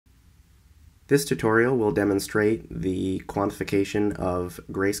This tutorial will demonstrate the quantification of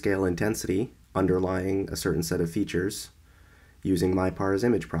grayscale intensity underlying a certain set of features using Mipar's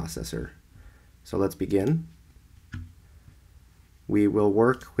image processor. So let's begin. We will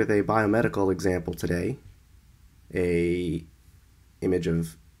work with a biomedical example today, an image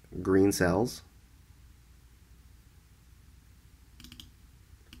of green cells.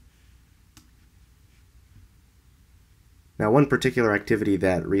 Now, one particular activity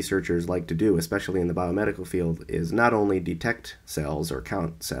that researchers like to do, especially in the biomedical field, is not only detect cells or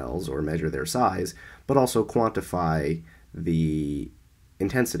count cells or measure their size, but also quantify the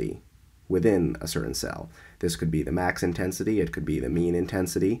intensity within a certain cell. This could be the max intensity, it could be the mean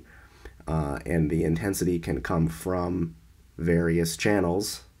intensity, and the intensity can come from various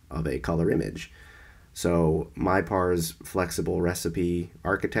channels of a color image. So Mipar's flexible recipe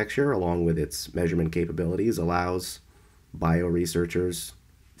architecture, along with its measurement capabilities, allows bioresearchers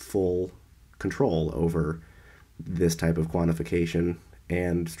full control over this type of quantification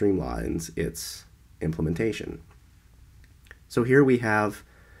and streamlines its implementation. So here we have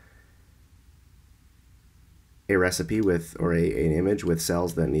a recipe with, or an image with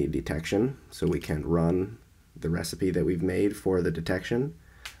cells that need detection. So we can run the recipe that we've made for the detection.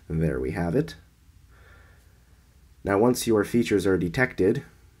 And there we have it. Now once your features are detected,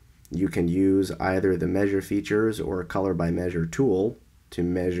 you can use either the measure features or color by measure tool to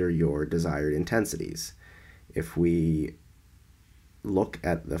measure your desired intensities. If we look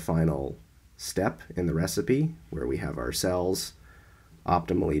at the final step in the recipe where we have our cells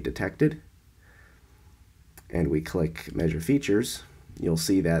optimally detected and we click measure features, you'll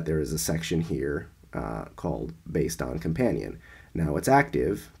see that there is a section here called based on companion. Now it's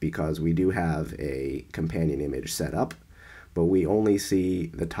active because we do have a companion image set up, but we only see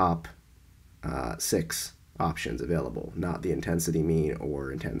the top 6 options available, not the intensity mean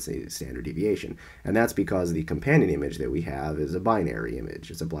or intensity standard deviation. And that's because the companion image that we have is a binary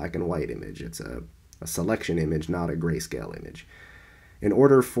image. It's a black and white image. It's a selection image, not a grayscale image. In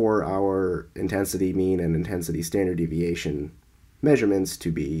order for our intensity mean and intensity standard deviation measurements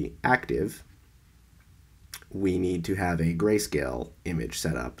to be active, we need to have a grayscale image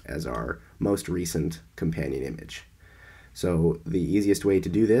set up as our most recent companion image. So the easiest way to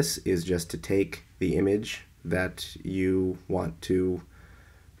do this is just to take the image that you want to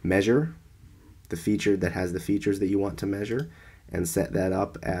measure, the feature that has the features that you want to measure, and set that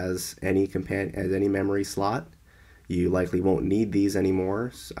up as any memory slot. You likely won't need these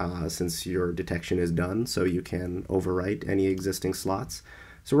anymore since your detection is done, so you can overwrite any existing slots.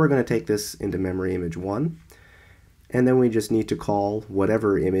 So we're going to take this into memory image 1. And then we just need to call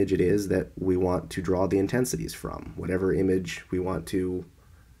whatever image it is that we want to draw the intensities from, whatever image we want to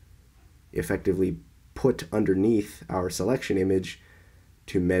effectively put underneath our selection image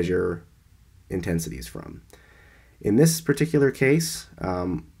to measure intensities from. In this particular case,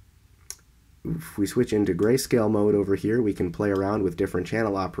 if we switch into grayscale mode over here, we can play around with different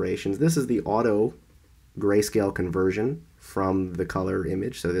channel operations. This is the auto grayscale conversion from the color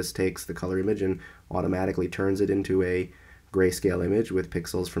image. So this takes the color image and automatically turns it into a grayscale image with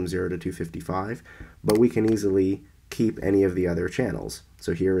pixels from 0 to 255, but we can easily keep any of the other channels.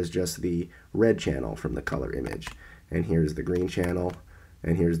 So here is just the red channel from the color image, and here's the green channel,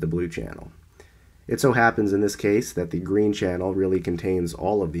 and here's the blue channel. It so happens in this case that the green channel really contains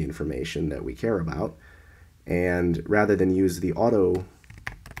all of the information that we care about, and rather than use the auto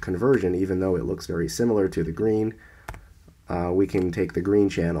conversion, even though it looks very similar to the green, we can take the green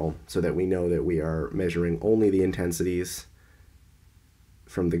channel so that we know that we are measuring only the intensities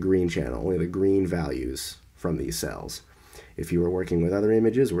from the green channel, only the green values from these cells. If you were working with other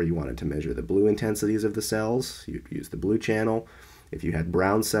images where you wanted to measure the blue intensities of the cells, you'd use the blue channel. If you had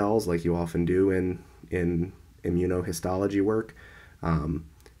brown cells, like you often do in immunohistology work,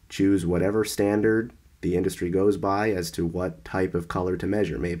 choose whatever standard the industry goes by as to what type of color to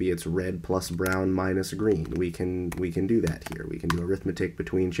measure. Maybe it's red plus brown minus green. We can do that here. We can do arithmetic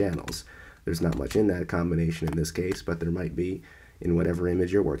between channels. There's not much in that combination in this case, but there might be in whatever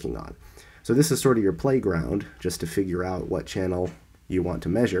image you're working on. So this is sort of your playground just to figure out what channel you want to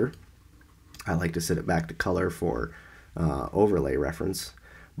measure. I like to set it back to color for overlay reference,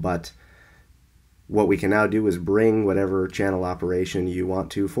 but what we can now do is bring whatever channel operation you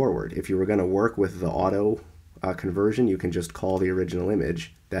want to forward. If you were going to work with the auto conversion, you can just call the original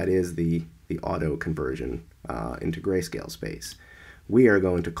image. That is the auto conversion into grayscale space. We are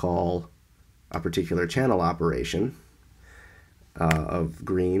going to call a particular channel operation of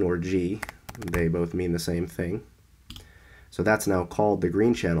green or G. They both mean the same thing. So that's now called the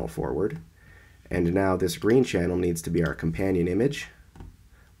green channel forward. And now this green channel needs to be our companion image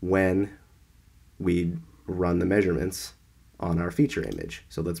when we run the measurements on our feature image.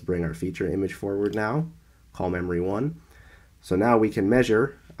 So let's bring our feature image forward now, call memory 1. So now we can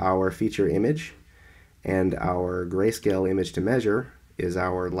measure our feature image, and our grayscale image to measure is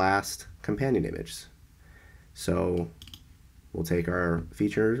our last companion image. So we'll take our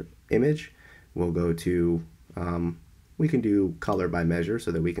feature image, we'll go to, we can do color by measure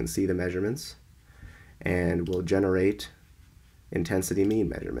so that we can see the measurements, and we'll generate intensity mean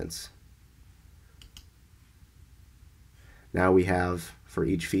measurements. Now we have, for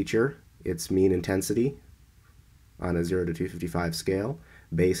each feature, its mean intensity on a 0 to 255 scale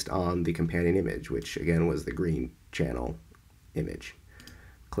based on the companion image, which again was the green channel image.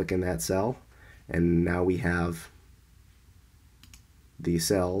 Click in that cell, and now we have the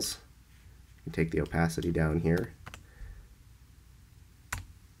cells. You can take the opacity down here,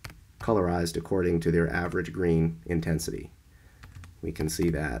 colorized according to their average green intensity. We can see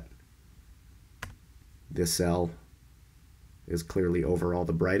that this cell is clearly overall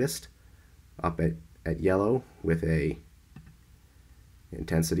the brightest, up at yellow with a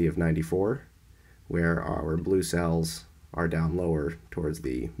intensity of 94, where our blue cells are down lower towards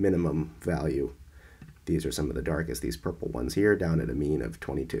the minimum value. These are some of the darkest, these purple ones here, down at a mean of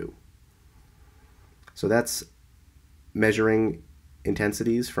 22. So that's measuring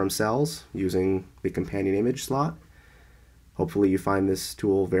intensities from cells using the companion image slot. Hopefully you find this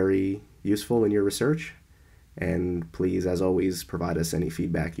tool very useful in your research, and please, as always, provide us any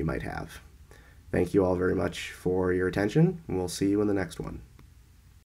feedback you might have. Thank you all very much for your attention, and we'll see you in the next one.